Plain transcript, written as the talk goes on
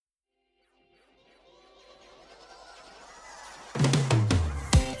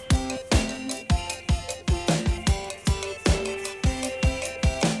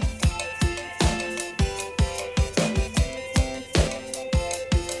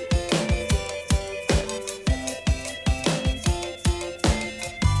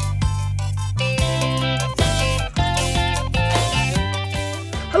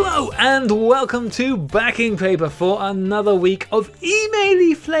and welcome to Backing Paper for another week of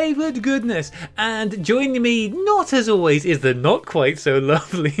emaily flavoured goodness. And joining me, not as always, is the not quite so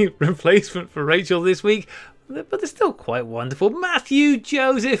lovely replacement for Rachel this week, but they're still quite wonderful, Matthew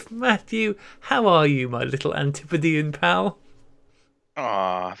Joseph. Matthew, how are you, my little Antipodean pal?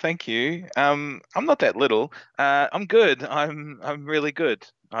 Oh, thank you. I'm not that little. I'm good. I'm really good.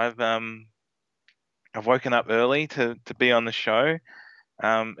 I've woken up early to be on the show.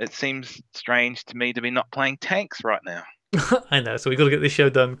 It seems strange to me to be not playing tanks right now. I know, so we've got to get this show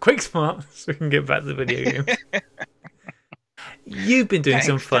done quick, smart, so we can get back to the video games. You've been doing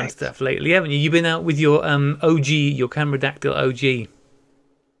some Tanks, fun tanks. stuff lately, haven't you? You've been out with your OG, your Cameradactyl OG.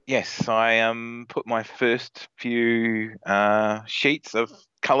 Yes, I put my first few sheets of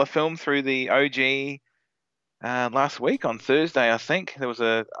color film through the OG last week on Thursday, I think.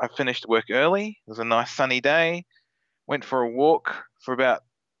 I finished work early. It was a nice sunny day. Went for a walk for about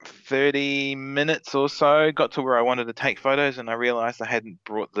 30 minutes or so, got to where I wanted to take photos, and I realized I hadn't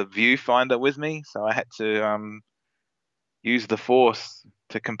brought the viewfinder with me, so I had to use the Force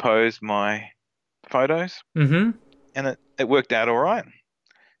to compose my photos, Mm-hmm. and it worked out all right.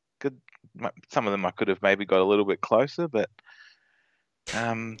 Good. Some of them I could have maybe got a little bit closer, but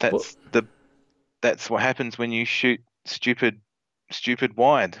um, Well, that's the that's what happens when you shoot stupid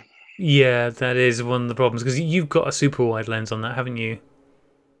wide. yeah, that is one of the problems because you've got a super wide lens on that, haven't you?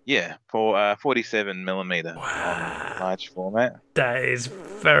 Yeah, for 47 millimeter on Wow, large format. that is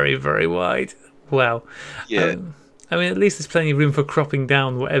very, very wide. Wow. Yeah, Um, I mean, at least there's plenty of room for cropping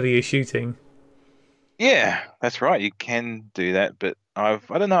down whatever you're shooting. yeah, that's right. You can do that, but I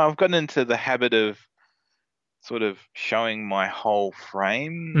don't know, I've gotten into the habit of sort of showing my whole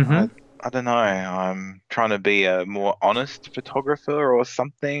frame. Mm-hmm. I don't know. I'm trying to be a more honest photographer or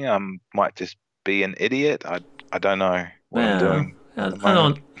something. I might just be an idiot. I don't know what I'm Well, doing at the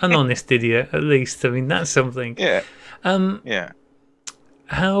moment. an honest idiot, at least. I mean, that's something. Yeah, Um, yeah,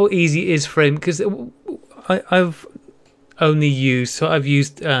 how easy is frame? Because I've only used, so I've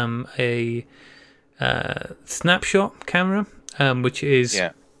used a snapshot camera, which is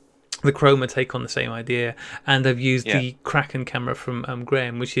yeah, the Chroma take on the same idea, and I've used yeah, the Kraken camera from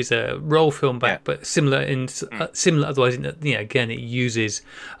Graham, which is a roll film yeah. back, but similar Mm, similar. Otherwise, again, it uses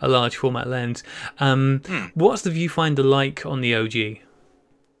a large format lens. mm. What's the viewfinder like on the OG?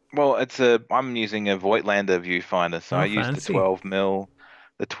 Well, I'm using a Voigtlander viewfinder, so I Oh, use fancy.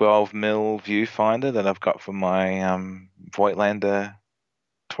 the 12 mil viewfinder that I've got for my Voigtlander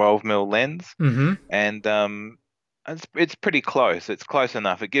 12 mil lens, Mm-hmm. and it's pretty close. It's close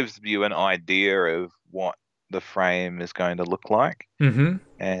enough. It gives you an idea of what the frame is going to look like, Mm-hmm.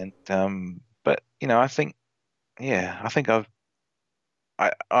 and but I think I think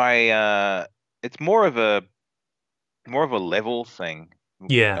I it's more of a level thing,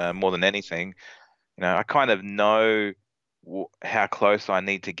 Yeah. more than anything. I kind of know how close I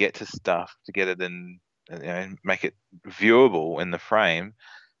need to get to stuff to get it in, make it viewable in the frame.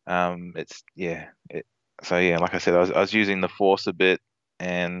 It's yeah, so yeah, like I said, I was using the Force a bit,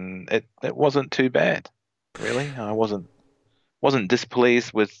 and it wasn't too bad, really. I wasn't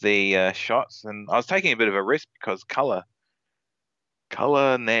displeased with the shots, and I was taking a bit of a risk because color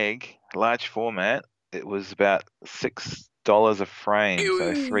neg large format, it was about $6 a frame,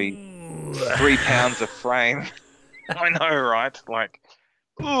 so three pounds a frame. I know, right? Like,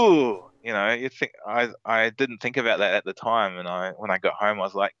 ooh, you think I didn't think about that at the time, and when I got home, I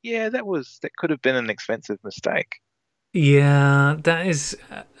was like, yeah, that could have been an expensive mistake. Yeah, that is.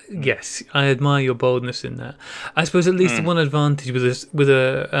 Mm. Yes, I admire your boldness in that. I suppose at least the Mm, one advantage with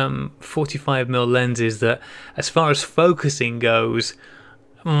a 45 mm lens is that as far as focusing goes,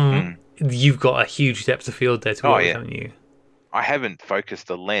 mm. you've got a huge depth of field there to Oh work with, yeah, haven't you? I haven't focused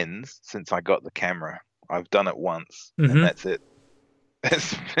the lens since I got the camera. I've done it once, and Hmm. that's it.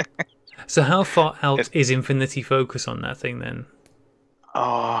 It's, So how far out it's is infinity focus on that thing then?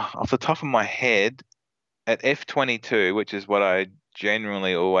 off the top of my head, at f22, which is what I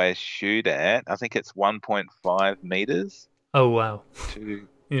generally always shoot at, I think it's 1.5 meters Oh wow, to,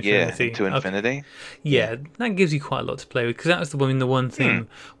 yeah, infinity. into Okay. infinity. Yeah. Yeah, that gives you quite a lot to play with because that was the one Hmm. thing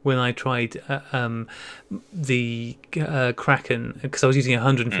when I tried the Kraken because I was using a Mm.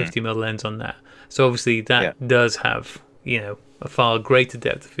 150 mm lens on that. So obviously Yeah. that does have a far greater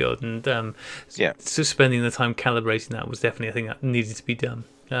depth of field, and Yeah. so spending the time calibrating that was definitely a thing that needed to be done.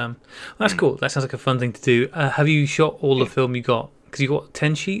 Well, that's Mm. cool. That sounds like a fun thing to do. Have you shot all the Yeah. film you got? Because you got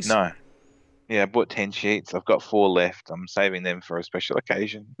 10 sheets. No. Yeah, I bought 10 sheets. I've got four left. I'm saving them for a special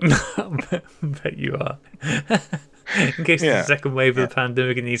occasion. I bet you are. In case there's a Yeah. second wave Yeah. of the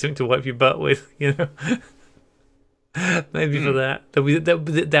pandemic and you need something to wipe your butt with. Maybe for that.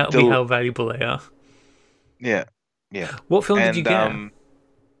 That'll be how valuable they are. Yeah, yeah. What film did you And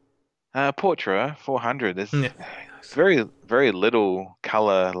get? Portra 400 is Yeah, very nice. very very little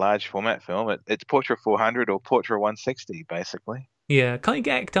color large format film. It's Portra 400 or Portra 160 basically. Yeah, can't you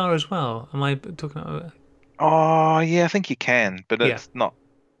get Ektar as well? Am I talking about? Oh yeah, I think you can, but Yeah, it's not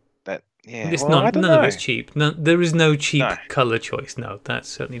that. Yeah, it's well, I not. don't None of know. it's cheap. No, there is no cheap No, color choice. No, that's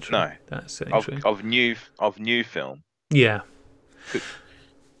certainly true. no. That's certainly Of true. of new of new film. Yeah. Could,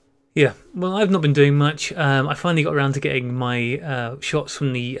 Yeah, well, I've not been doing much. I finally got around to getting my shots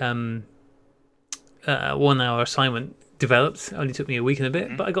from the 1 hour assignment developed. It only took me a week and a bit,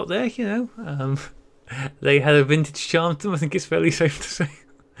 mhm. but I got there. They had a vintage charm to them. I think it's fairly safe to say.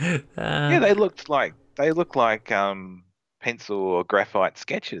 Yeah, Uh, they looked like pencil or graphite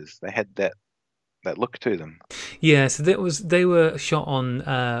sketches. They had that look to them. yeah, so they were shot on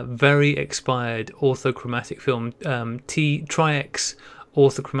very expired orthochromatic film, Tri-X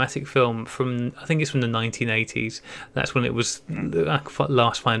orthochromatic film from I think it's from the 1980s. That's when it was Mm. I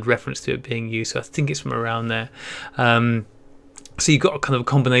last find reference to it being used. So I think it's from around there. Um, so you've got a kind of a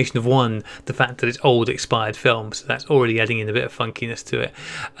combination of one, the fact that it's old expired film, so that's already adding in a bit of funkiness to it,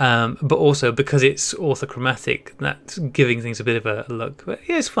 but also because it's orthochromatic, that's giving things a bit of a look. But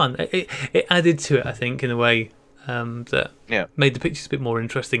yeah, it's fun. It added to it, I think, in a way that Yeah, made the pictures a bit more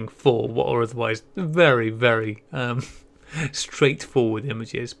interesting for what are otherwise very, very straightforward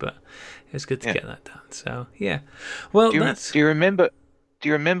images. But it's good to yeah. get that done. So yeah, well, Do you that's do you remember do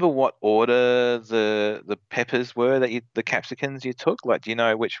you remember what order the peppers were the capsicums you took? Like, do you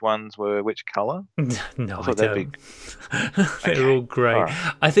know which ones were which color? no, I I thought that'd be don't. They're okay. all All grey.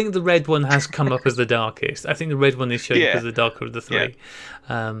 right. I think the red one has come up as the darkest. I think the red one is showing up as Yeah, the darker of the yeah, three.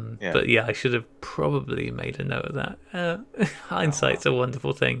 yeah. But yeah, I should have probably made a note of that. Oh Hindsight's well. a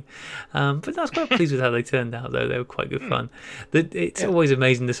wonderful thing. But I was quite pleased with how they turned out, though. They were quite good Hmm, fun. It's yeah, always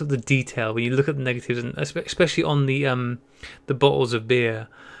amazing the sort of detail when you look at the negatives, and especially on the bottles of beer.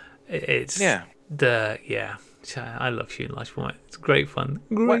 It's yeah. the yeah. I love shooting large format. It's great fun.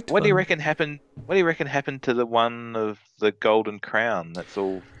 What Great what do you fun. reckon happened? What do you reckon happened to the one of the Golden Crown that's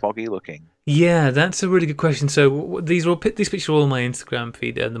all foggy looking? Yeah, that's a really good question. So these pictures are all on my Instagram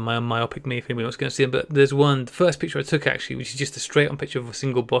feed and my myopic me if anybody wants to go and see them. But there's one, the first picture I took actually, which is just a straight on picture of a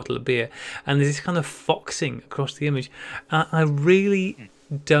single bottle of beer, and there's this kind of foxing across the image. I really Hmm.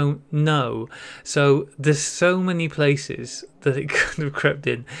 don't know. So there's so many places that it could have crept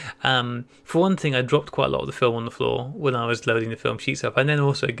in. For one thing, I dropped quite a lot of the film on the floor when I was loading the film sheets up, and then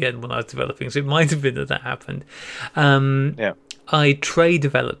also again when I was developing. So it might have been that happened. Um, Yeah. I tray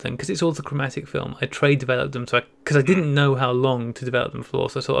developed them because it's all the chromatic film. I tray developed them because I Hmm. didn't know how long to develop them for.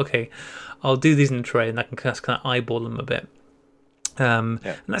 So I thought, okay, I'll do these in a tray and I can just kind of eyeball them a bit. Yeah. And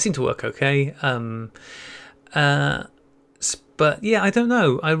that seemed to work okay. Uh, but yeah, I don't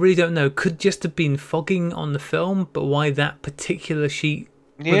know. I really don't know. Could just have been fogging on the film, but why that particular sheet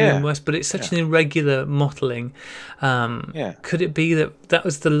would have been Yeah. worse? But it's such Yeah. an irregular mottling. Yeah. Could it be that that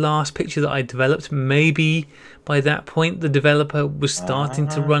was the last picture that I developed? Maybe by that point the developer was starting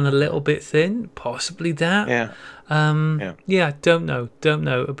to run a little Ah. bit thin. Possibly that. Yeah. Yeah. Yeah, don't know.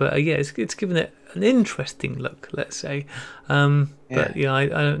 But yeah, it's given it an interesting look, let's say. Yeah. But yeah, I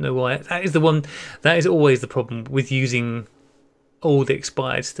don't know why. That is the one. That is always the problem with using old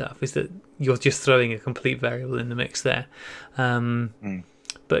expired stuff, is that you're just throwing a complete variable in the mix there. Mm.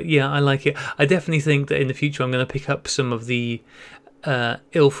 But yeah, I like it. I definitely think that in the future I'm going to pick up some of the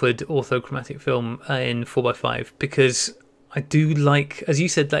Ilford orthochromatic film in 4x5 because I do like, as you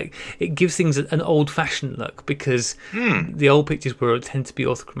said, like it gives things an old-fashioned look because Hmm. the old pictures tend to be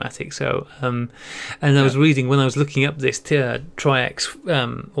orthochromatic. So, and I Yeah. was reading when I was looking up this Tri-X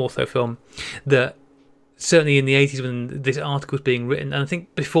ortho film that certainly in the 80s when this article was being written, and I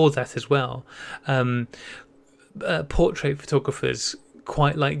think before that as well, portrait photographers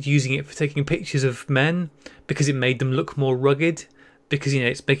quite liked using it for taking pictures of men because it made them look more rugged because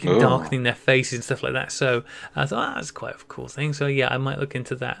it's making Oh. darkening their faces and stuff like that. So I thought that's quite a cool thing. So yeah, I might look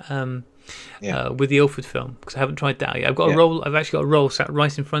into that Yeah. with the Ilford film because I haven't tried that out yet. Yeah. I've actually got a roll sat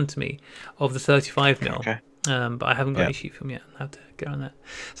right in front of me of the 35mm, Okay. but I haven't got Yeah. a shoot film yet. I'll have to get on that.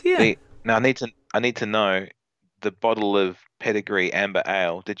 So yeah. Now I need to know the bottle of Pedigree Amber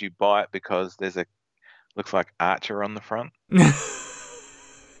Ale. Did you buy it because looks like Archer on the front?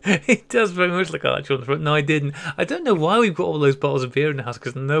 It does very much like Archer on the front. No, I didn't. I don't know why we've got all those bottles of beer in the house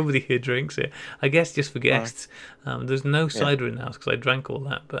because nobody here drinks it. I guess just for guests. There's no Yeah. cider in the house because I drank all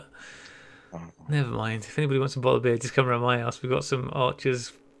that, but Oh. never mind. If anybody wants a bottle of beer, just come around my house. We've got some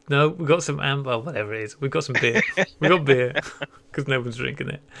Archers. No, we've got some Amber, whatever it is. We've got some beer. We've got beer because no one's drinking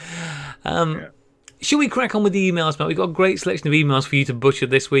it. Yeah. Shall we crack on with the emails, Matt? We've got a great selection of emails for you to butcher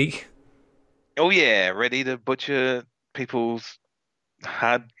this week. Oh yeah, ready to butcher people's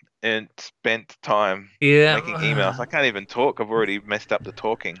hard and spent time making emails. I Yeah. can't even talk. I've already messed up the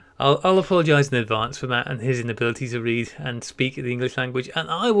talking. I'll apologise in advance for Matt and his inability to read and speak the English language. And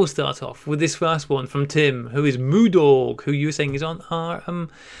I will start off with this first one from Tim, who is Moodog, who you were saying is on our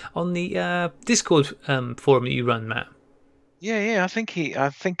on the Discord forum that you run, Matt. Yeah. I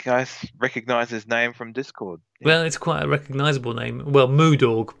think I recognize his name from Discord. Yeah. Well, it's quite a recognisable name. Well,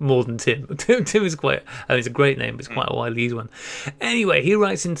 Moodog more than Tim. Tim is quite. I mean, it's a great name, but it's quite a widely used one. Anyway, he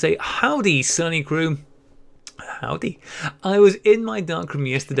writes in to say, "Howdy, Sunny Crew." Howdy. I was in my darkroom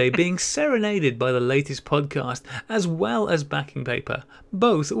yesterday being serenaded by the latest podcast as well as backing paper.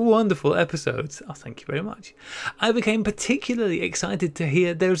 Both wonderful episodes. Oh, thank you very much. I became particularly excited to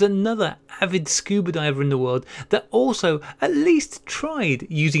hear there's another avid scuba diver in the world that also at least tried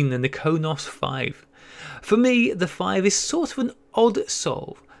using the Nikonos 5. For me, the 5 is sort of an odd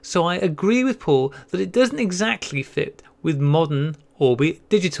solve, so I agree with Paul that it doesn't exactly fit with modern, albeit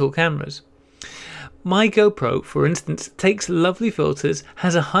digital cameras. My GoPro, for instance, takes lovely filters,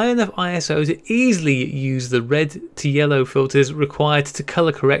 has a high enough ISO to easily use the red to yellow filters required to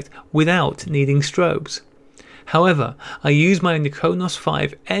colour correct without needing strobes. However, I use my Nikonos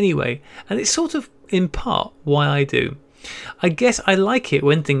 5 anyway, and it's sort of, in part, why I do. I guess I like it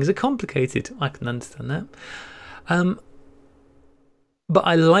when things are complicated. I can understand that. But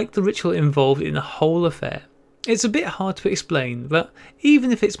I like the ritual involved in the whole affair. It's a bit hard to explain, but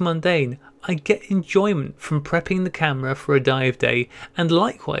even if it's mundane, I get enjoyment from prepping the camera for a dive day and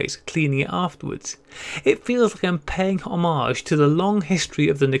likewise cleaning it afterwards. It feels like I'm paying homage to the long history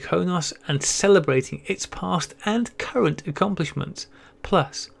of the Nikonos and celebrating its past and current accomplishments.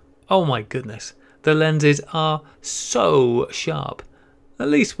 Plus, oh my goodness, the lenses are so sharp, at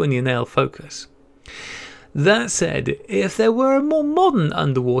least when you nail focus. That said, if there were a more modern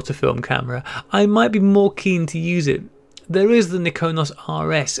underwater film camera, I might be more keen to use it. There is the Nikonos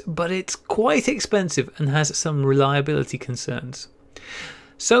RS, but it's quite expensive and has some reliability concerns.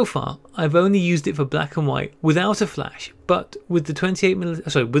 So far, I've only used it for black and white without a flash, but with the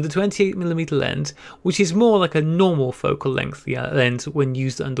 28mm lens, which is more like a normal focal length lens when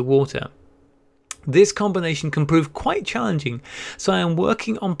used underwater. This combination can prove quite challenging, so I am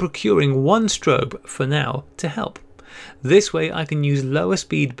working on procuring one strobe for now to help. This way I can use lower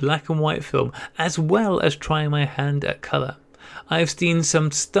speed black and white film as well as trying my hand at colour. I have seen some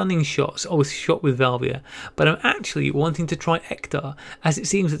stunning shots shot with Valvia, but I'm actually wanting to try Ektar as it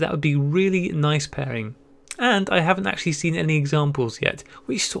seems that would be really nice pairing. And I haven't actually seen any examples yet,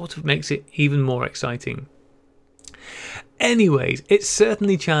 which sort of makes it even more exciting. Anyways, it's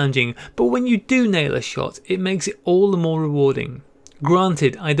certainly challenging, but when you do nail a shot, it makes it all the more rewarding.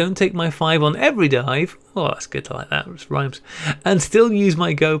 Granted, I don't take my 5 on every dive, oh that's good, I like that, it rhymes, and still use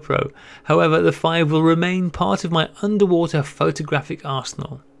my GoPro. However, the 5 will remain part of my underwater photographic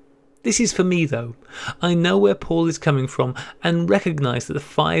arsenal. This is for me though. I know where Paul is coming from and recognise that the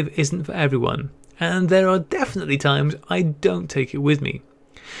 5 isn't for everyone, and there are definitely times I don't take it with me.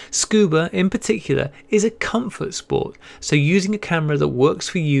 Scuba, in particular, is a comfort sport, so using a camera that works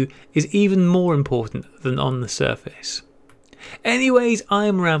for you is even more important than on the surface. Anyways, I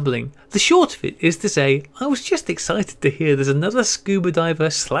am rambling. The short of it is to say, I was just excited to hear there's another scuba diver /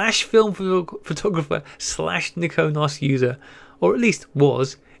 film photographer / Nikonos user, or at least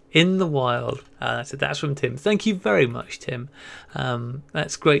was, in the wild. So that's from Tim. Thank you very much, Tim.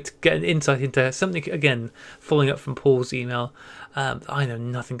 That's great to get an insight into something, again, following up from Paul's email, I know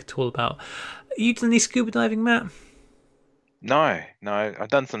nothing at all about. You done any scuba diving, Matt? No. I've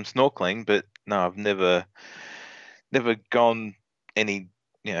done some snorkeling, but no, I've never gone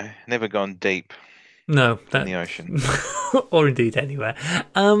never gone deep. No, in the ocean. Or indeed anywhere.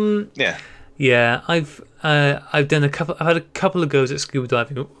 Yeah. Yeah, I've done I've had a couple of goes at scuba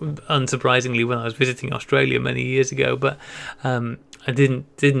diving, unsurprisingly, when I was visiting Australia many years ago. But I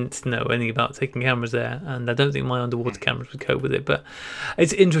didn't know anything about taking cameras there, and I don't think my underwater cameras would cope with it. But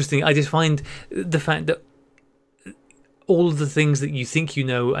it's interesting. I just find the fact that all of the things that you think you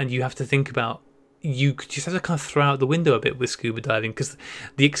know and you have to think about, you just have to kind of throw out the window a bit with scuba diving, because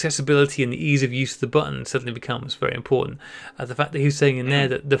the accessibility and the ease of use of the button suddenly becomes very important. The fact that he was saying in there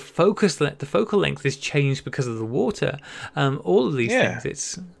that the focal length is changed because of the water, all of these things,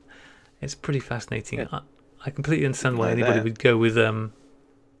 it's pretty fascinating. Yeah. I completely understand why anybody would go with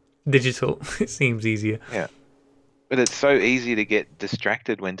digital. It seems easier. Yeah, but it's so easy to get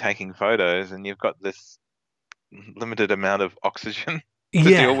distracted when taking photos, and you've got this limited amount of oxygen to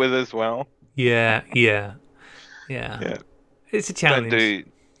deal with as well. Yeah. It's a challenge.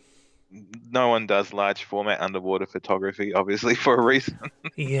 no one does large format underwater photography, obviously, for a reason.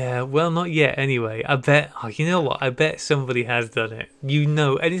 Yeah, well, not yet anyway. I bet, oh, you know what? I bet somebody has done it.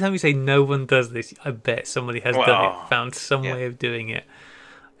 Anytime you say no one does this, I bet somebody has done it, Well, found some yeah, way of doing it.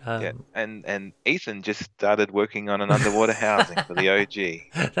 yeah. Um, And Ethan just started working on an underwater housing for the OG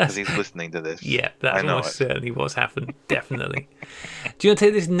because that's, he's listening to this. yeah, I that's know almost it. certainly what's happened. Definitely. Do you want to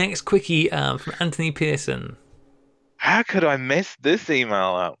take this next quickie from Anthony Pearson? How could I mess this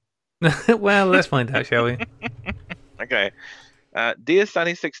email up? Well, let's find out, shall we? Okay. Dear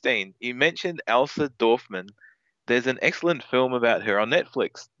Sunny16, you mentioned Elsa Dorfman. There's an excellent film about her on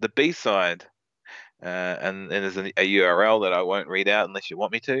Netflix, The B-Side. And there's a URL that I won't read out unless you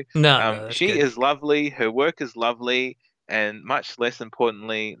want me to. No, no, that's She good. is lovely, her work is lovely, and much less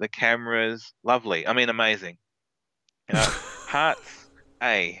importantly, the camera's lovely. I mean, amazing. You know, hearts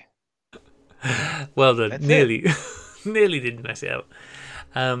A. Well done. That's it. Nearly, nearly didn't mess it up.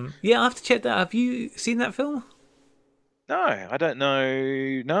 Yeah, I have to check that. Have you seen that film? No, I don't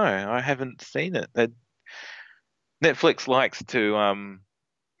know. No, I haven't seen it. Netflix likes to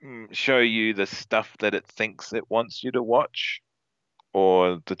show you the stuff that it thinks it wants you to watch,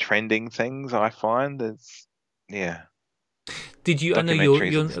 or the trending things. I find it's yeah, Did you? I know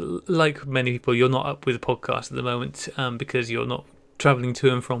documentaries you're and stuff. like many people. You're not up with a podcast at the moment because you're not traveling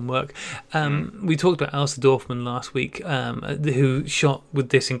to and from work. Mm. We talked about Elsa Dorfman last week, who shot with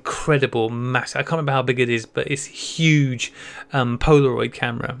this incredible massive. I can't remember how big it is, but it's huge Polaroid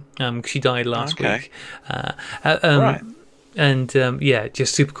camera. She died last Okay, week. Um, right. and yeah,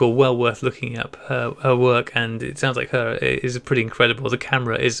 just super cool. Well worth looking up her work, and it sounds like her is pretty incredible. The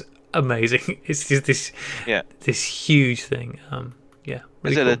camera is amazing. It's just Yeah. this huge thing. Yeah,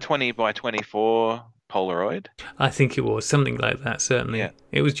 Is really it a cool. 20 by 24 Polaroid? I think it was something like that. Yeah. Certainly,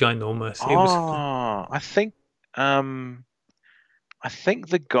 it was ginormous. It was. Oh, um I think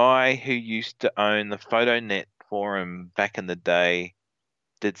the guy who used to own the PhotoNet forum back in the day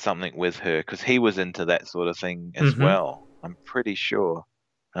did something with her because he was into that sort of thing as Hmm. well. I'm pretty sure.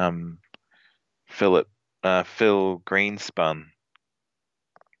 Um, Phil Greenspun.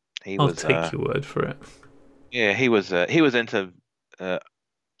 He I'll was take your word for it. yeah, he was into uh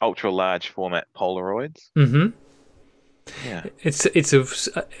ultra large format Polaroids. Hmm. Yeah.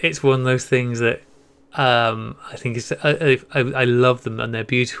 It's one of those things that I think I love them and they're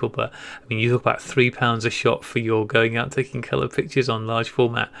beautiful, but I mean you talk about £3 a shot for your going out taking color pictures on large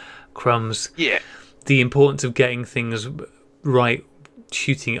format. Crumbs. Yeah. The importance of getting things right,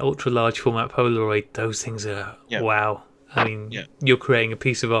 shooting ultra large format Polaroid, those things are Yeah. wow. I mean, Yeah. you're creating a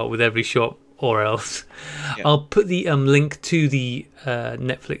piece of art with every shot, or else. Yeah. I'll put the link to the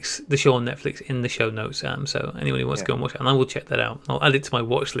the show on Netflix, in the show notes. So anyone who wants Yeah. to go and watch it, and I will check that out. I'll add it to my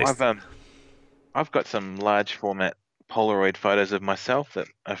watch list. I've got some large format Polaroid photos of myself that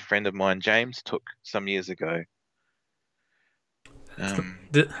a friend of mine, James, took some years ago.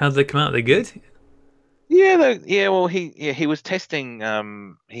 How did they come out? Are they good? Yeah. Well, he was testing.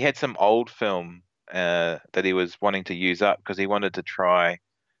 He had some old film that he was wanting to use up because he wanted to try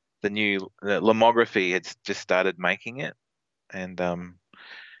the Lomography. Had just started making it, and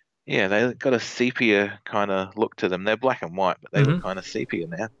yeah, they got a sepia kind of look to them. They're black and white, but they look Mm-hmm. kind of sepia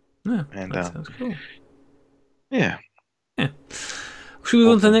now. Yeah, And that sounds cool. yeah, Yeah. Should we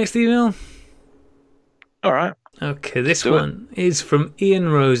move on to the awesome. next email? All right, Okay, let's this do it. one is from Ian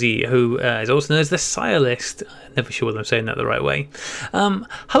Rosie, who is also known as the Sciolist. Never sure whether I'm saying that the right way.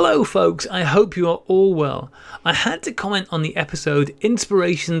 Hello, folks. I hope you are all well. I had to comment on the episode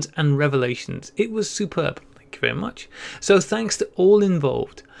Inspirations and Revelations. It was superb. Thank you very much. So thanks to all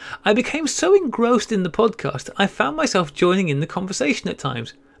involved. I became so engrossed in the podcast, I found myself joining in the conversation at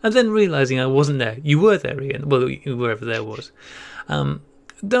times, and then realising I wasn't there. You were there, Ian. Well, wherever there was.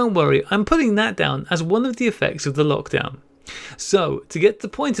 Don't worry, I'm putting that down as one of the effects of the lockdown. So, to get the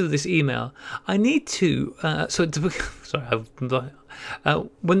point of this email, I need to.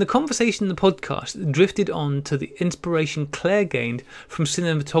 When the conversation in the podcast drifted on to the inspiration Claire gained from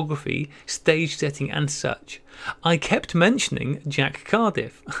cinematography, stage setting, and such, I kept mentioning Jack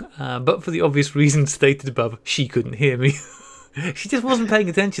Cardiff, but for the obvious reasons stated above, she couldn't hear me. She just wasn't paying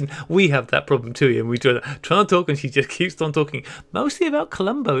attention. We have that problem too, and we try to talk, and she just keeps on talking, mostly about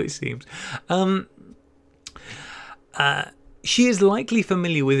Columbo, it seems. She is likely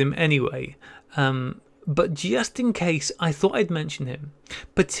familiar with him anyway, but just in case, I thought I'd mention him.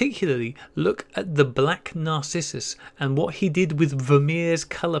 Particularly, look at the Black Narcissus and what he did with Vermeer's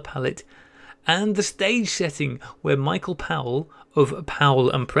colour palette, and the stage setting where Michael Powell of Powell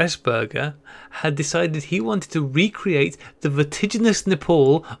and Pressburger had decided he wanted to recreate the vertiginous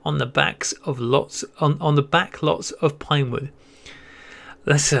Nepal on the backs of lots on the back lots of Pinewood.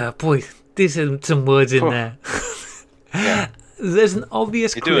 That's boy. There's some words in Phew. there. Yeah, There's an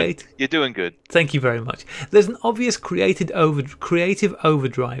obvious you're doing good. Thank you very much. There's an obvious creative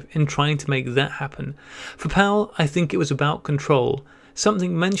overdrive in trying to make that happen. For Powell, I think it was about control,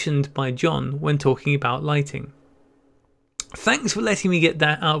 something mentioned by John when talking about lighting. Thanks for letting me get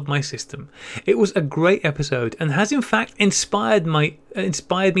that out of my system. It was a great episode and has in fact inspired me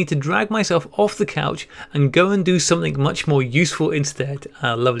to drag myself off the couch and go and do something much more useful instead.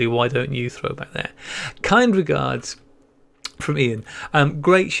 Lovely, why don't you throwback there. Kind regards from Ian.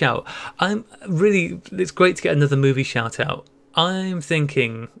 Great shout. It's great to get another movie shout out. I'm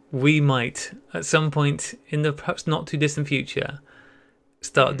thinking we might at some point in the perhaps not too distant future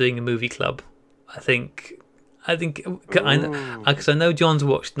start doing a movie club. I think because I know John's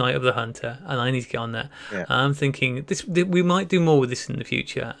watched Night of the Hunter, and I need to get on that. Yeah. I'm thinking we might do more with this in the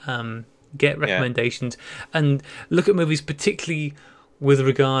future. Get recommendations and look at movies, particularly with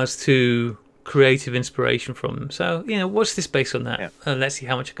regards to creative inspiration from them. So watch this space on that. Yeah. Let's see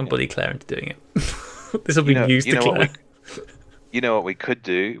how much I can bully Claire into doing it. This will be news to Claire. You know what we could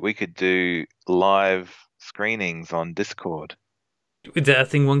do? We could do live screenings on Discord. Is that a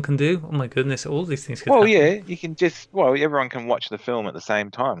thing one can do? Oh my goodness, all these things could Well, happen. yeah, you can everyone can watch the film at the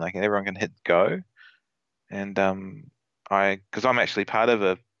same time. Everyone can hit go. And because I'm actually part of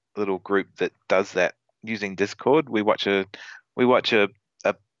a little group that does that using Discord. We watch a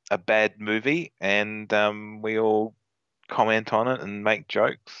bad movie, and we all comment on it and make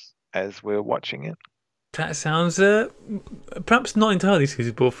jokes as we're watching it. That sounds perhaps not entirely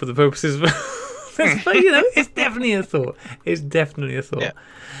suitable for the purposes of but it's definitely a thought. It's definitely a thought.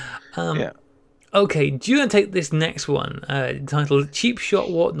 Yeah. Okay, do you want to take this next one, titled Cheap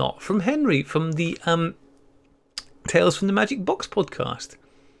Shot Whatnot, from Henry, from the Tales from the Magic Box podcast.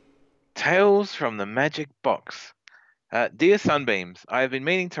 Tales from the Magic Box. Dear Sunbeams, I have been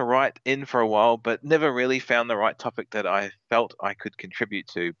meaning to write in for a while, but never really found the right topic that I felt I could contribute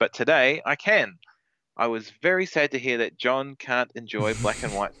to. But today I can. I was very sad to hear that John can't enjoy black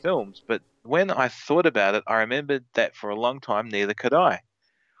and white films, but when I thought about it, I remembered that for a long time neither could I.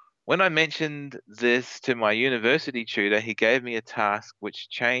 When I mentioned this to my university tutor, he gave me a task which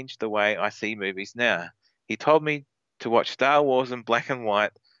changed the way I see movies now. He told me to watch Star Wars in black and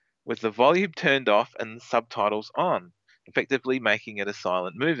white with the volume turned off and the subtitles on, effectively making it a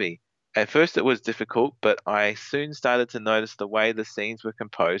silent movie. At first it was difficult, but I soon started to notice the way the scenes were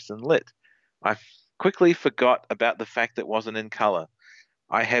composed and lit. I quickly forgot about the fact it wasn't in color.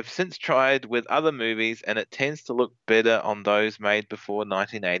 I have since tried with other movies, and it tends to look better on those made before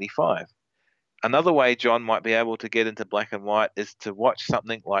 1985. Another way John might be able to get into black and white is to watch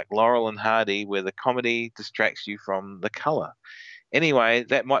something like Laurel and Hardy, where the comedy distracts you from the color. Anyway,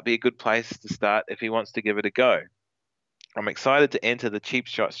 that might be a good place to start if he wants to give it a go. I'm excited to enter the Cheap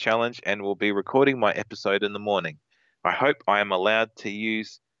Shots Challenge and will be recording my episode in the morning. I hope I am allowed to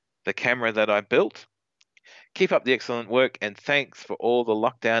use the camera that I built. Keep up the excellent work, and thanks for all the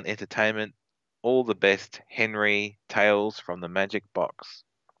lockdown entertainment. All the best, Henry. Tales from the Magic Box.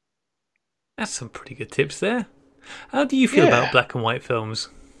 That's some pretty good tips there. How do you feel about black and white films?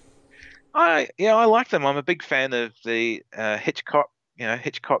 I like them. I'm a big fan of the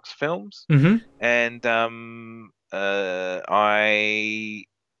Hitchcock's films, and I'm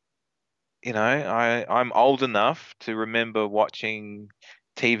old enough to remember watching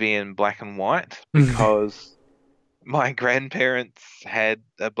TV in black and white because my grandparents had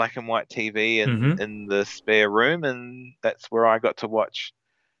a black and white TV in the spare room, and that's where I got to watch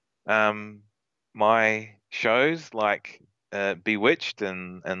my shows like Bewitched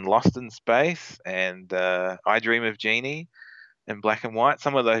and Lost in Space and I Dream of Jeannie in black and white.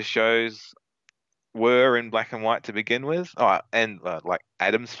 Some of those shows were in black and white to begin with, and like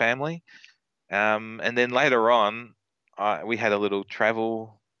Addams Family, and then later on we had a little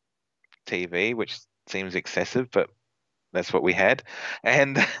travel TV, which seems excessive, but that's what we had.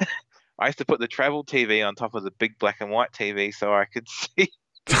 And I used to put the travel TV on top of the big black and white TV so I could see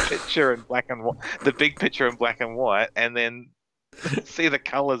the picture in black and white, the big picture in black and white, and then see the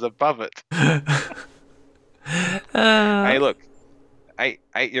colors above it. Hey, look,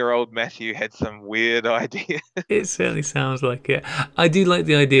 eight-year-old Matthew had some weird ideas. It certainly sounds like it. I do like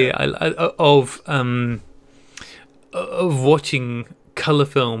the idea of watching color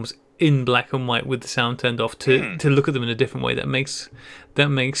films in black and white with the sound turned off to look at them in a different way. That makes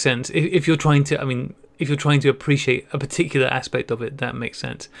sense. If you're trying to appreciate a particular aspect of it, that makes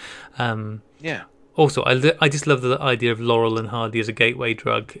sense. Yeah. Also, I just love the idea of Laurel and Hardy as a gateway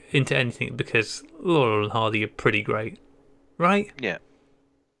drug into anything, because Laurel and Hardy are pretty great, right? Yeah.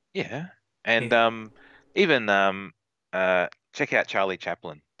 Yeah. And even check out Charlie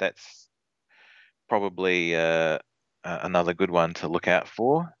Chaplin. That's probably another good one to look out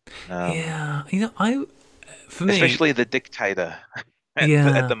for. Yeah, for me, Especially The Dictator. At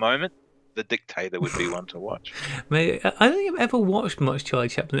yeah. the moment, The Dictator would be one to watch. Maybe, I don't think I've ever watched much Charlie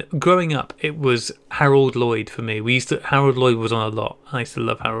Chaplin. Growing up, it was Harold Lloyd for me. Harold Lloyd was on a lot. I used to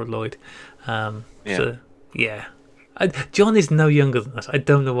love Harold Lloyd. Yeah. So yeah, John is no younger than us. I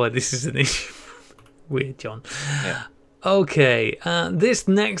don't know why this is an issue. Weird, John. Yeah. Okay, this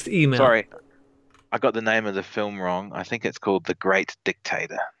next email. Sorry, I got the name of the film wrong. I think it's called The Great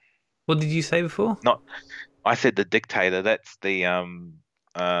Dictator. What did you say before? Not, I said The Dictator. That's the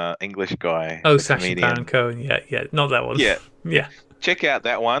English guy, Oh, the Sacha comedian. Baron Cohen. Yeah, not that one. Yeah. Yeah. Check out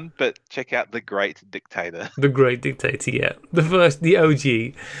that one, but check out The Great Dictator. The Great Dictator, yeah. The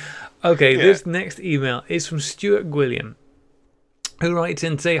OG. Okay, Yeah. This next email is from Stuart Gwilliam, who writes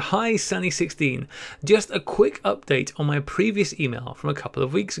in to say, "Hi, Sunny16. Just a quick update on my previous email from a couple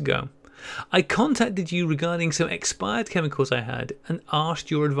of weeks ago. I contacted you regarding some expired chemicals I had and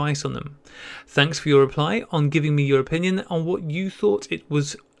asked your advice on them. Thanks for your reply on giving me your opinion on what you thought it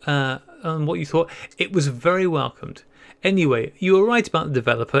was. It was very welcomed. Anyway, you were right about the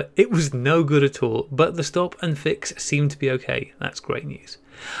developer. It was no good at all, but the stop and fix seemed to be okay. That's great news.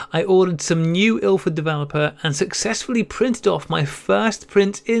 I ordered some new Ilford developer and successfully printed off my first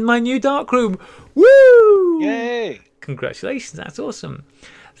print in my new darkroom. Woo! Yay! Congratulations, that's awesome.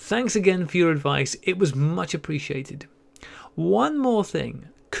 Thanks again for your advice. It was much appreciated. One more thing.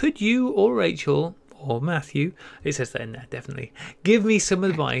 Could you or Rachel or Matthew, it says that in there definitely, give me some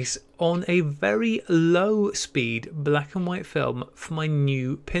advice on a very low speed black and white film for my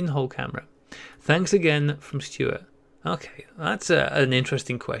new pinhole camera? Thanks again from Stuart. Okay, that's an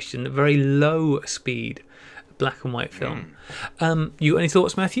interesting question. A very low speed black and white film. You got any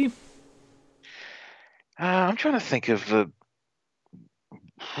thoughts, Matthew? I'm trying to think of the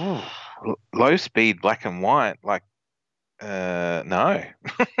low speed black and white. Like, no.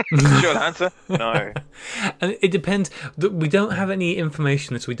 Short answer, no. And it depends. We don't have any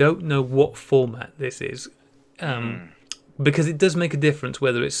information, so we don't know what format this is, because it does make a difference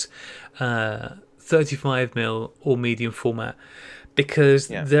whether it's 35mm or medium format. Because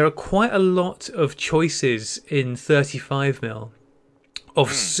there are quite a lot of choices in 35mm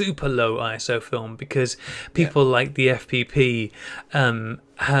of super low ISO film, because people like the FPP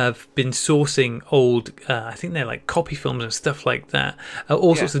have been sourcing old, I think they're like copy films and stuff like that,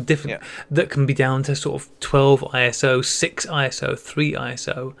 all sorts of different, that can be down to sort of 12 ISO, 6 ISO, 3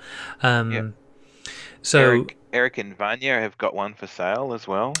 ISO. So Eric and Vanya have got one for sale as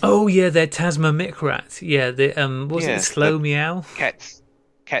well. Oh yeah, they're Tasma Micrat. Yeah, they was it Slow Meow?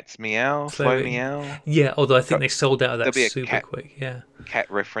 Cat's Meow, Slow Meow. Yeah, although I think they sold out of that super quick. Yeah, cat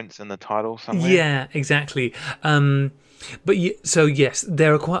reference in the title somewhere. Yeah, exactly. But so yes,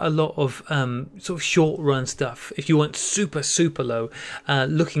 there are quite a lot of sort of short run stuff. If you want super low,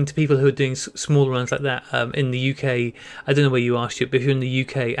 looking to people who are doing small runs like that in the UK. I don't know where you are, Stuart, but if you're in the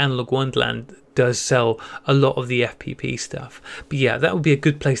UK, Analog Wonderland does sell a lot of the FPP stuff. But yeah, that would be a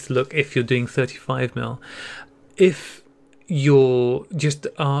good place to look if you're doing 35mm. If you're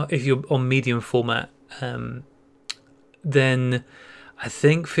if you're on medium format, then I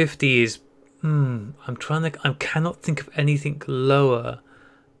think 50 is. I cannot think of anything lower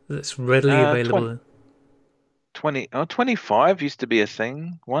that's readily available. 25 used to be a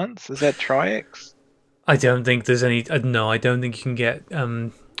thing once. Is that Tri-X? I don't think there's any. No, I don't think you can get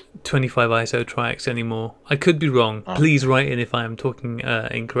 25 ISO Tri-X anymore. I could be wrong. Please write in if I am talking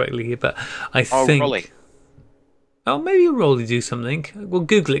incorrectly here, but I think. Rolly. Oh, maybe a Rolly do something. Well,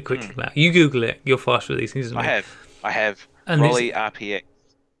 Google it quickly, Matt. You Google it. You're fast with these things. I have. And Rolly RPX.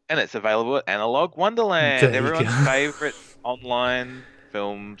 And it's available at Analog Wonderland, everyone's favourite online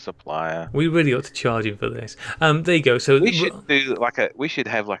film supplier. We really ought to charge him for this. There you go. So we should do we should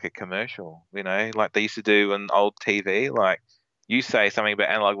have like a commercial, like they used to do on old TV. Like you say something about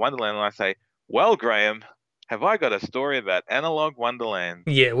Analog Wonderland, and I say, "Well, Graham, have I got a story about Analog Wonderland?"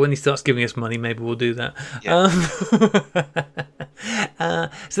 Yeah, when he starts giving us money, maybe we'll do that. Yeah.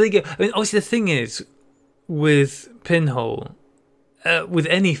 So there you go. I mean, obviously the thing is with Pinhole. With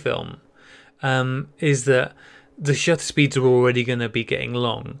any film, is that the shutter speeds are already going to be getting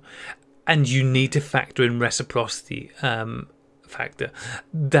long, and you need to factor in reciprocity factor.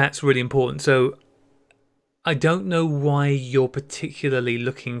 That's really important. So I don't know why you're particularly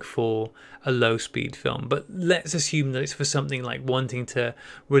looking for a low speed film, but let's assume that it's for something like wanting to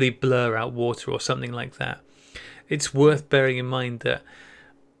really blur out water or something like that. It's worth bearing in mind that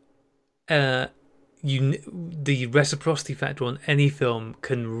the reciprocity factor on any film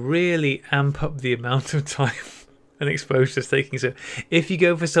can really amp up the amount of time and exposure it's taking. So if you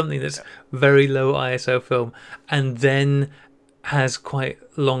go for something that's very low ISO film and then has quite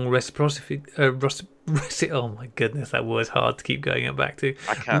long reciprocity, oh my goodness, that word's hard to keep going back to.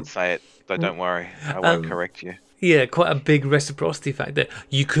 I can't say it, so don't worry. I won't Um, correct you. yeah, quite a big reciprocity factor.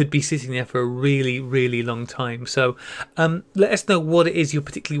 You could be sitting there for a really, really long time. So let us know what it is you're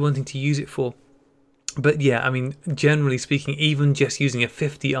particularly wanting to use it for. But yeah, I mean, generally speaking, even just using a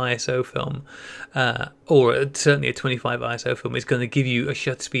 50 ISO film, certainly a 25 ISO film, is going to give you a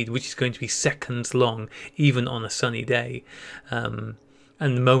shutter speed which is going to be seconds long, even on a sunny day. And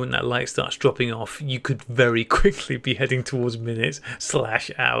the moment that light starts dropping off, you could very quickly be heading towards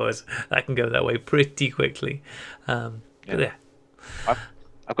minutes/hours. That can go that way pretty quickly. But Yeah. yeah.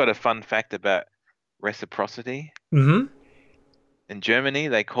 I've got a fun fact about reciprocity. Hmm. In Germany,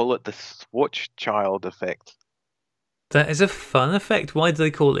 they call it the Schwarzschild effect That is a fun effect. Why do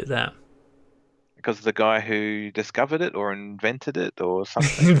they call it that? because the guy who discovered it or invented it or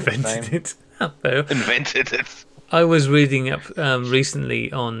something. His Invented name it. Fair. invented it. I was reading up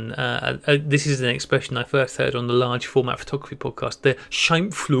recently on this is an expression I first heard on the Large Format Photography podcast, the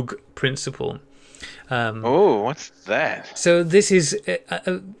Scheimpflug principle. Oh, what's that? So this is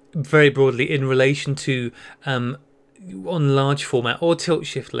very broadly in relation to on large format or tilt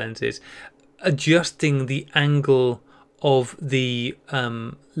shift lenses, adjusting the angle of the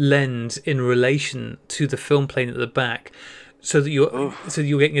lens in relation to the film plane at the back, so that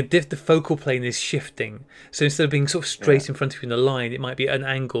you're getting the focal plane is shifting. So instead of being sort of straight in front of you in a line, it might be at an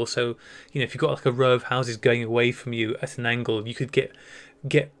angle. So if you've got like a row of houses going away from you at an angle, you could get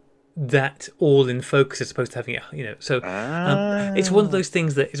that all in focus as opposed to having it. So it's one of those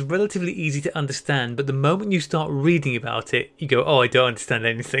things that is relatively easy to understand, but the moment you start reading about it, you go, "Oh, I don't understand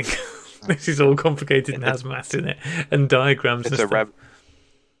anything." This is all complicated and has maths in it and diagrams and stuff.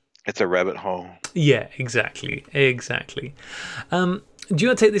 It's a rabbit hole. Yeah, exactly. Do you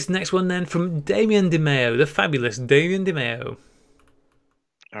want to take this next one then from Damien DeMeo, the fabulous Damien DeMeo?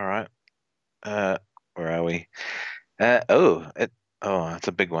 All right. Where are we? It's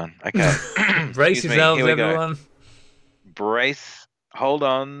a big one. Okay. Brace yourselves, everyone. Brace. Hold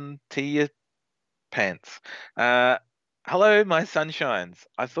on to your pants. Hello, my sunshines.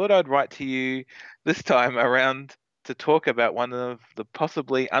 I thought I'd write to you this time around to talk about one of the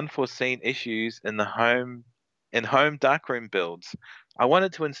possibly unforeseen issues in home darkroom builds. I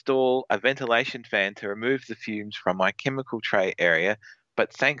wanted to install a ventilation fan to remove the fumes from my chemical tray area,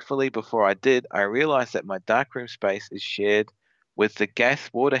 but thankfully before I did, I realized that my darkroom space is shared with the gas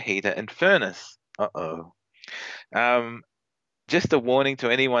water heater and furnace. Uh-oh. Just a warning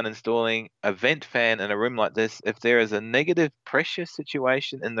to anyone installing a vent fan in a room like this: if there is a negative pressure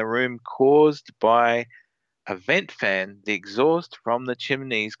situation in the room caused by a vent fan, the exhaust from the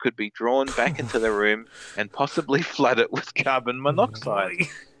chimneys could be drawn back into the room and possibly flood it with carbon monoxide.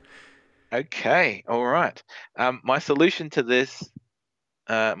 Okay, all right. My solution to this,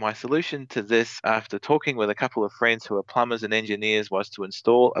 after talking with a couple of friends who are plumbers and engineers, was to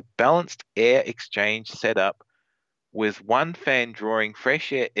install a balanced air exchange setup with one fan drawing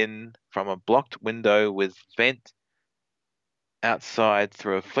fresh air in from a blocked window with vent outside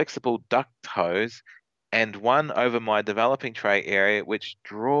through a flexible duct hose, and one over my developing tray area which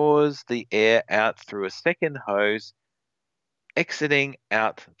draws the air out through a second hose exiting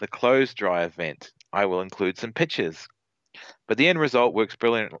out the closed dryer vent. I will include some pictures. But the end result works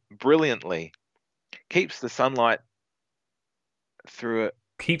brilliantly. Keeps the sunlight through it.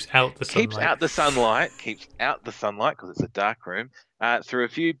 Keeps out the sunlight because it's a dark room, through a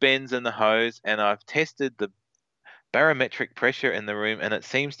few bends in the hose, and I've tested the barometric pressure in the room, and it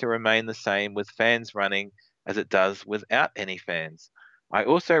seems to remain the same with fans running as it does without any fans. I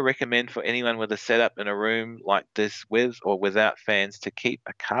also recommend for anyone with a setup in a room like this with or without fans to keep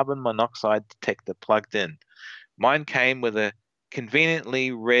a carbon monoxide detector plugged in. Mine came with a conveniently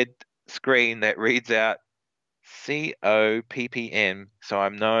red screen that reads out COPPM, so I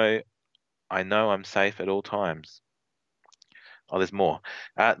know I'm safe at all times. Oh, there's more.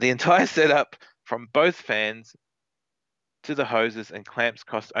 The entire setup from both fans to the hoses and clamps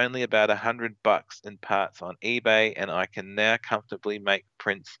cost only about $100 in parts on eBay, and I can now comfortably make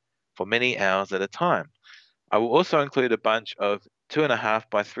prints for many hours at a time. I will also include a bunch of 2.5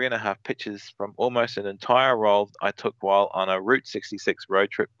 by 3.5 pictures from almost an entire roll I took while on a Route 66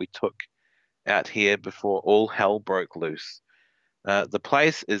 road trip we took out here before all hell broke loose. The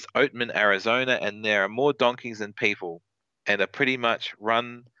place is Oatman, Arizona, and there are more donkeys than people, and pretty much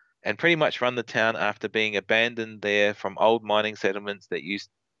run the town after being abandoned there from old mining settlements that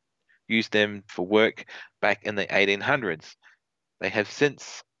used them for work back in the 1800s. They have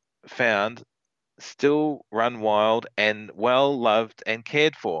since found still run wild and well loved and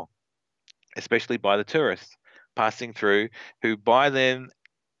cared for, especially by the tourists passing through who buy them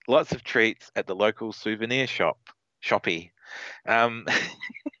lots of treats at the local souvenir shoppy. Um,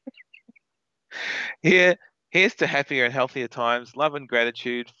 here, here's to happier and healthier times. Love and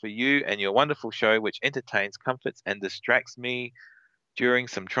gratitude for you and your wonderful show, which entertains, comforts, and distracts me during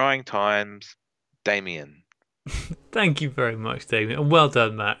some trying times. Damien. Thank you very much, Damien. And well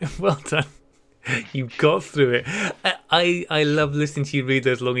done, Matt. Well done. You got through it. I love listening to you read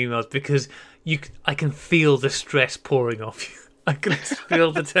those long emails because I can feel the stress pouring off you. I can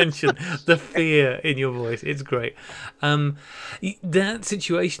feel the tension, the fear in your voice. It's great. That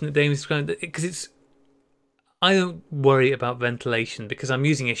situation that Damien's described, because I don't worry about ventilation because I'm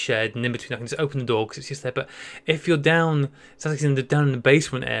using a shed, and in between I can just open the door because it's just there. But if you're down, it's like down in the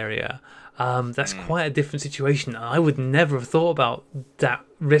basement area, that's quite a different situation. I would never have thought about that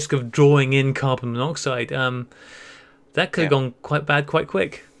risk of drawing in carbon monoxide. That could have gone quite bad quite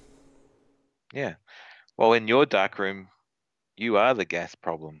quick. Yeah. Well, in your dark room, you are the gas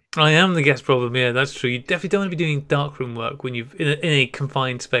problem. I am the gas problem. Yeah, that's true. You definitely don't want to be doing darkroom work when you've in a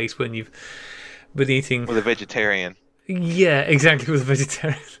confined space when you've been eating with a vegetarian. Yeah, exactly, with a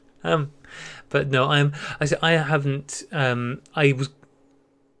vegetarian. But no, I haven't. I was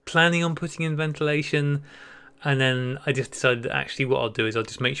planning on putting in ventilation, and then I just decided that actually what I'll do is I'll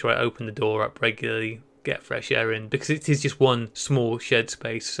just make sure I open the door up regularly, get fresh air in, because it is just one small shed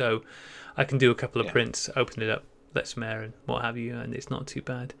space, so I can do a couple of prints, open it up, let some air in, what have you, and it's not too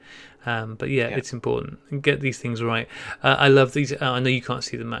bad. But it's important and get these things right. I love these. I know you can't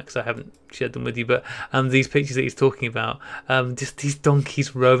see them, Matt, because I haven't shared them with you, but these pictures that he's talking about, just these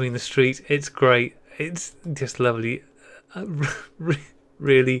donkeys roaming the streets. It's great. It's just lovely.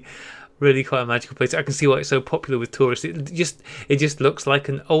 Really, really quite a magical place. I can see why it's so popular with tourists. It just looks like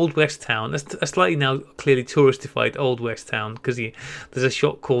an old west town. That's a slightly now clearly touristified old west town because there's a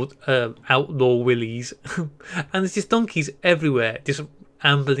shop called Outlaw Willie's, and there's just donkeys everywhere, just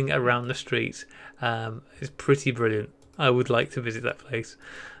ambling around the streets. It's pretty brilliant. I would like to visit that place.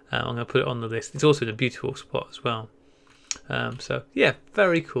 I'm going to put it on the list. It's also in a beautiful spot as well. So yeah,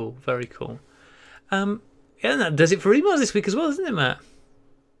 very cool, very cool. And that does it for emails this week as well, doesn't it, Matt?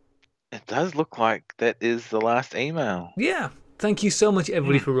 It does look like that is the last email. Yeah. Thank you so much,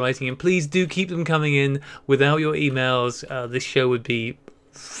 everybody, for writing in. Please do keep them coming in. Without your emails, this show would be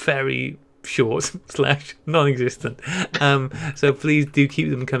very short / non-existent. So please do keep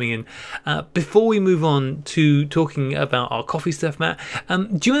them coming in. Before we move on to talking about our coffee stuff, Matt,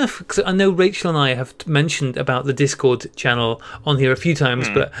 do you want to? Cause I know Rachel and I have mentioned about the Discord channel on here a few times,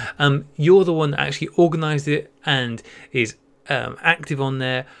 but you're the one that actually organised it and is active on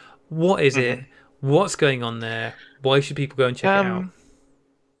there. What is it? What's going on there? Why should people go and check it out?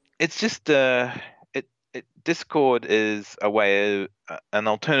 It's just Discord is a way of, an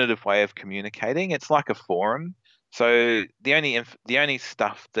alternative way of communicating. It's like a forum. So the only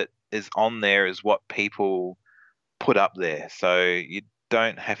stuff that is on there is what people put up there. So you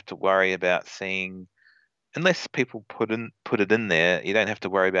don't have to worry about seeing, unless people put it in there. You don't have to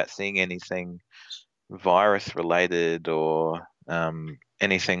worry about seeing anything virus related or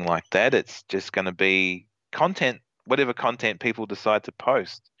anything like that. It's just going to be content, whatever content people decide to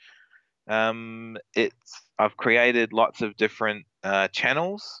post. I've created lots of different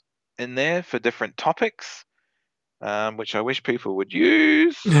channels in there for different topics, which I wish people would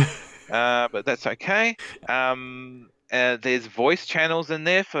use, but that's okay. There's voice channels in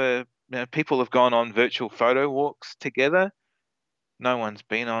there for people have gone on virtual photo walks together. No one's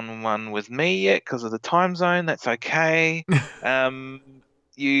been on one with me yet because of the time zone. That's okay.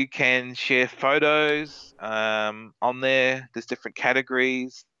 You can share photos on there. There's different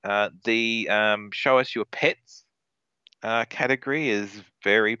categories. The show us your pets category is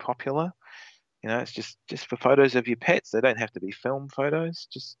very popular. It's just for photos of your pets. They don't have to be film photos.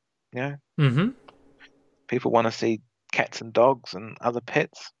 Just people want to see cats and dogs and other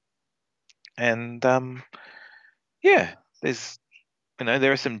pets. And there's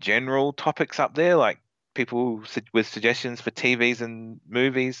there are some general topics up there, like people with suggestions for TV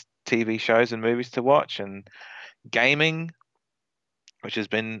shows and movies to watch, and gaming, which has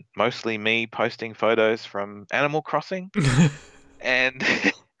been mostly me posting photos from Animal Crossing, and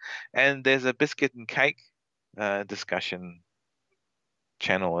there's a biscuit and cake discussion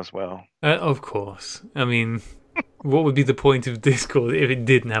channel as well. Of course. I mean, what would be the point of Discord if it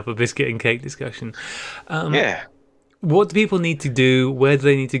didn't have a biscuit and cake discussion? What do people need to do? Where do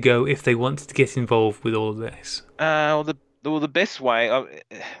they need to go if they want to get involved with all of this? The best way,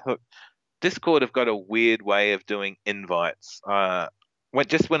 look, Discord have got a weird way of doing invites.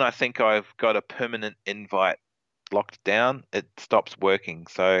 when I think I've got a permanent invite locked down, it stops working.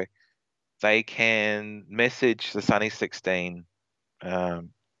 So they can message the Sunny 16. Um,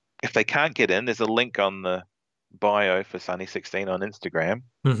 if they can't get in, there's a link on the bio for Sunny 16 on Instagram.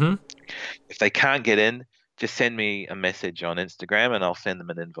 Mm-hmm. If they can't get in, just send me a message on Instagram and I'll send them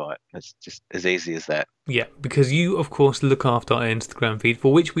an invite. It's just as easy as that. Yeah, because you, of course, look after our Instagram feed,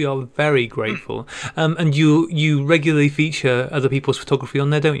 for which we are very grateful. And you regularly feature other people's photography on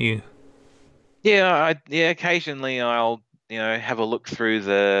there, don't you? Yeah, occasionally I'll, have a look through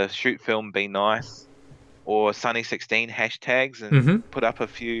the shoot film Be Nice or Sunny 16 hashtags and Mm-hmm. put up a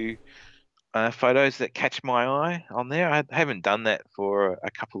few photos that catch my eye on there. I haven't done that for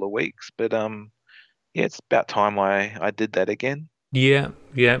a couple of weeks, but yeah, it's about time I did that again. Yeah,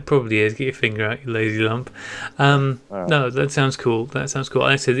 yeah, it probably is. Get your finger out, you lazy lump. All right. No, that sounds cool. That sounds cool.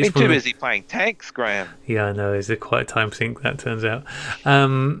 I said this Been too one. busy playing tanks, Graham. Yeah, I know. It's a quite a time sink, that turns out.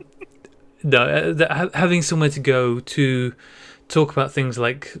 No, having somewhere to go to talk about things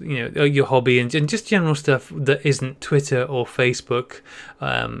like your hobby and just general stuff that isn't Twitter or Facebook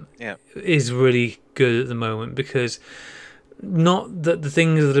Yeah, is really good at the moment, because not that the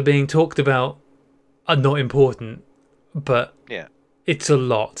things that are being talked about are not important, but yeah, it's a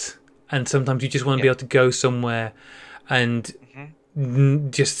lot, and sometimes you just want to be yeah. able to go somewhere and hmm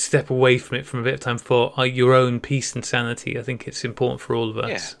just step away from it for a bit of time for your own peace and sanity. I think it's important for all of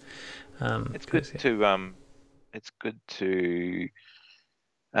Yeah, us. it's good 'Cause, yeah. to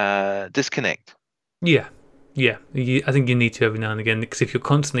disconnect. Yeah, yeah. I think you need to every now and again, because if you're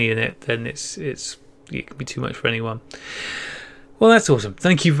constantly in it, then it can be too much for anyone. Well, that's awesome.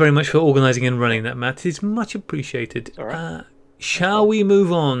 Thank you very much for organising and running that, Matt. It's much appreciated. All right. Shall we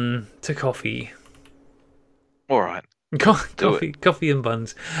move on to coffee? All right. Do it. Coffee and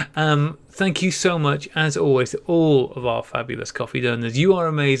buns. Thank you so much, as always, to all of our fabulous coffee donors. You are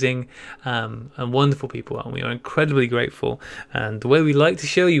amazing and wonderful people, and we are incredibly grateful. And the way we like to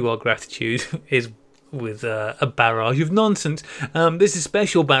show you our gratitude is with a barrage of nonsense. This is a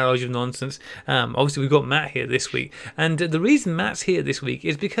special barrage of nonsense. Obviously, we've got Matt here this week, and the reason Matt's here this week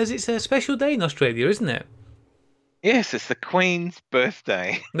is because it's a special day in Australia, isn't it? Yes, it's the Queen's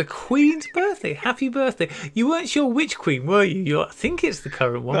birthday. The Queen's birthday. Happy birthday. You weren't sure which Queen, were you? I think it's the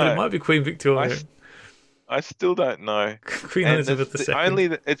current one, but it No, might be Queen Victoria. I still don't know. Queen And Elizabeth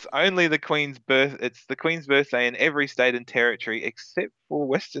II. it's only the Queen's birth. It's the Queen's birthday in every state and territory except for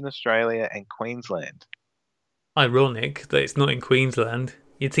Western Australia and Queensland. Ironic that it's not in Queensland.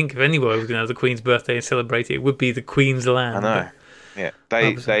 You'd think if anywhere was going to have the Queen's birthday and celebrate it, it would be the Queen's I land. know. Yeah,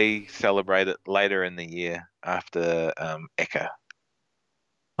 But they celebrate it later in the year after Eka.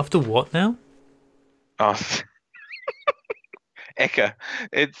 after what now? Oh, Eka.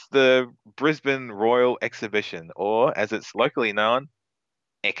 It's the Brisbane Royal Exhibition, or as it's locally known,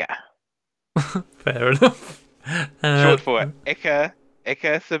 Eka. Fair enough. Short for Eka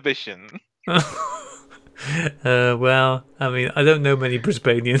Exhibition. Well, I mean, I don't know many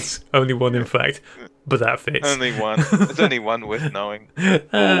Brisbanians. Only one, in fact. But that fits. Only one. There's only one worth knowing.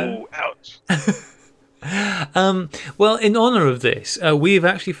 Oh, ouch. Well, in honour of this, we've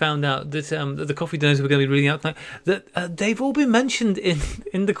actually found out that the coffee donors we're going to be reading out tonight, that they've all been mentioned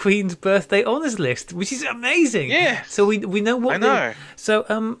in the Queen's birthday honours list, which is amazing. Yeah. So we know what. I know. So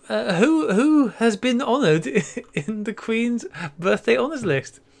who has been honoured in the Queen's birthday honours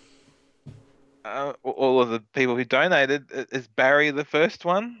list? All of the people who donated. Is Barry the first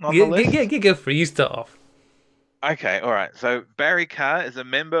one on the list? Yeah, go for it. You start off. Okay, all right. So Barry Carr is a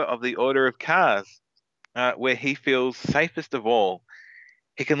member of the Order of Cars, where he feels safest of all.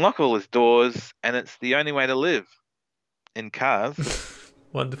 He can lock all his doors, and it's the only way to live in cars.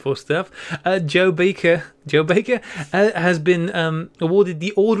 Wonderful stuff. Joe Baker has been awarded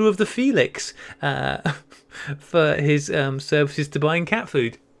the Order of the Felix for his services to buying cat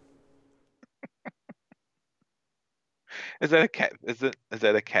food. Is that a cat? Is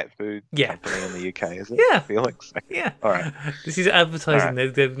that a cat food Yeah. company in the UK? Is it? Yeah. Felix. Yeah. All right. This is advertising. All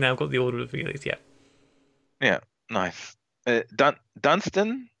right. They've now got the Order of the Felix. Yeah. Yeah. Nice.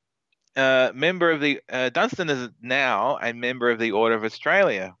 Dunstan, member of the Dunstan is now a member of the Order of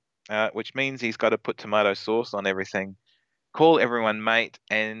Australia, which means he's got to put tomato sauce on everything, call everyone mate,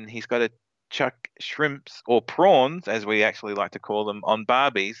 and he's got to chuck shrimps or prawns, as we actually like to call them, on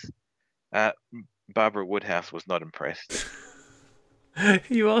Barbies. Barbara Woodhouse was not impressed.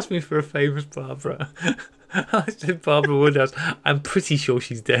 You asked me for a famous Barbara. I said Barbara Woodhouse. I'm pretty sure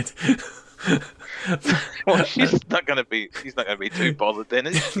she's dead. Well, she's not going to be too bothered then,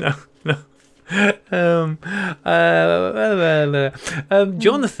 is she? No.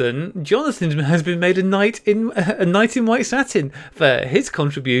 Jonathan has been made a knight in white satin for his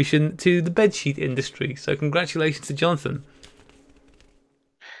contribution to the bedsheet industry. So congratulations to Jonathan.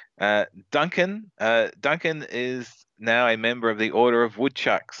 Duncan is now a member of the Order of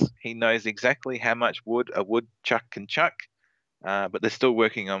Woodchucks. He knows exactly how much wood a woodchuck can chuck, but they're still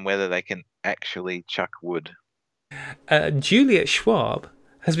working on whether they can actually chuck wood. Juliet Schwab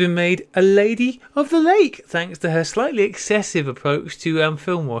has been made a Lady of the Lake thanks to her slightly excessive approach to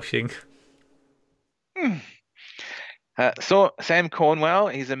film washing. So Sam Cornwell,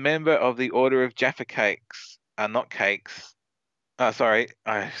 he's a member of the Order of Jaffa Cakes. Not cakes. Oh, sorry,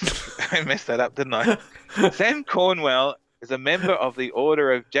 I messed that up, didn't I? Sam Cornwell is a member of the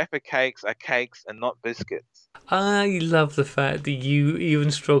Order of Jaffa Cakes are cakes and not biscuits. I love the fact that you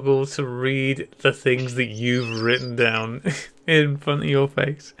even struggle to read the things that you've written down in front of your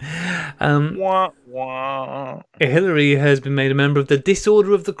face. Wah, wah. Hillary has been made a member of the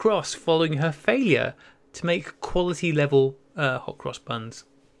Disorder of the Cross following her failure to make quality level hot cross buns.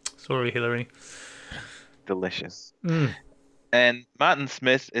 Sorry, Hillary. Delicious. And Martin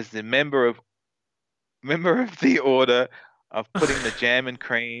Smith is the member of the Order of putting the jam and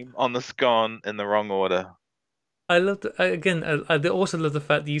cream on the scone in the wrong order. I love I also love the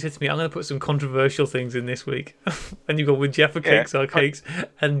fact that you said to me, I'm going to put some controversial things in this week. And you go with Jaffa Cakes are cakes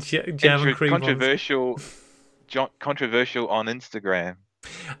and jam and cream. Controversial on Instagram.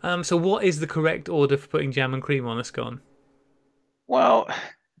 So what is the correct order for putting jam and cream on a scone? Well,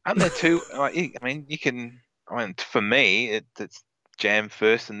 aren't there two? For me, it's jam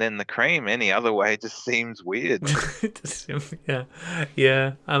first and then the cream. Any other way just seems weird.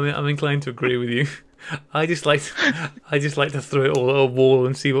 Yeah. I'm inclined to agree with you. I just like to throw it all at a wall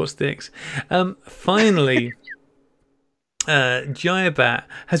and see what sticks. Finally, Jayabat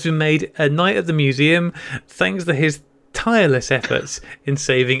has been made a knight at the museum thanks to his tireless efforts in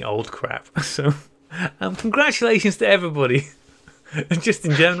saving old crap. So, congratulations to everybody. Just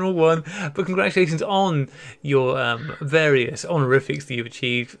in general, but congratulations on your various honorifics that you've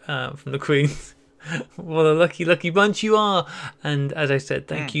achieved from the Queen. What a lucky bunch you are. And as I said,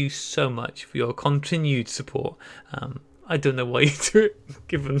 thank you so much for your continued support. I don't know why you do it,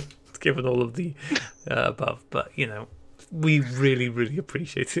 given all of the above, but we really, really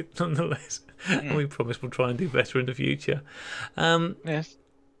appreciate it nonetheless. And we promise we'll try and do better in the future. Yes.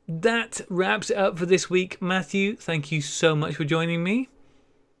 That wraps it up for this week. Matthew, thank you so much for joining me.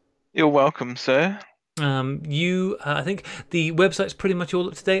 You're welcome, sir. I think the website's pretty much all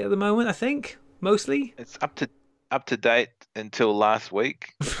up to date at the moment, I think. Mostly. It's up to date until last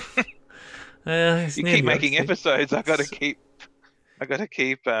week. You keep making episodes. I got to keep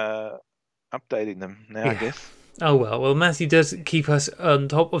updating them now, I guess. Oh well, Matthew does keep us on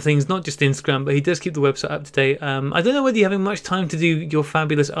top of things, not just Instagram, but he does keep the website up to date. I don't know whether you're having much time to do your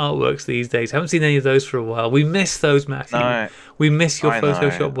fabulous artworks these days. I haven't seen any of those for a while. We miss those, Matthew. No, we miss your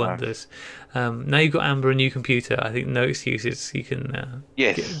Photoshop wonders. Now you've got Amber, a new computer. I think no excuses. You can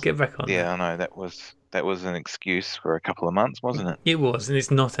get back on. Yeah, I know that was an excuse for a couple of months, wasn't it? It was, and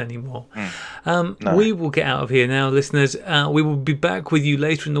it's not anymore. No. We will get out of here now, listeners. We will be back with you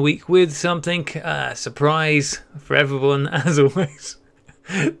later in the week with something surprise for everyone, as always.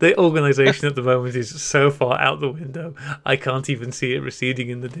 The organisation at the moment is so far out the window, I can't even see it receding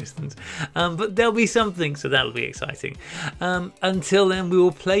in the distance. But there'll be something, so that'll be exciting. Until then, we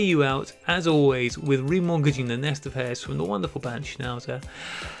will play you out, as always, with Remortgaging the Nest of Hairs from the wonderful band Schnauzer.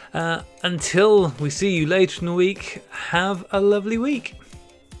 Until we see you later in the week, have a lovely week.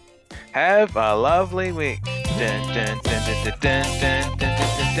 Have a lovely week. Dun, dun, dun, dun, dun, dun, dun.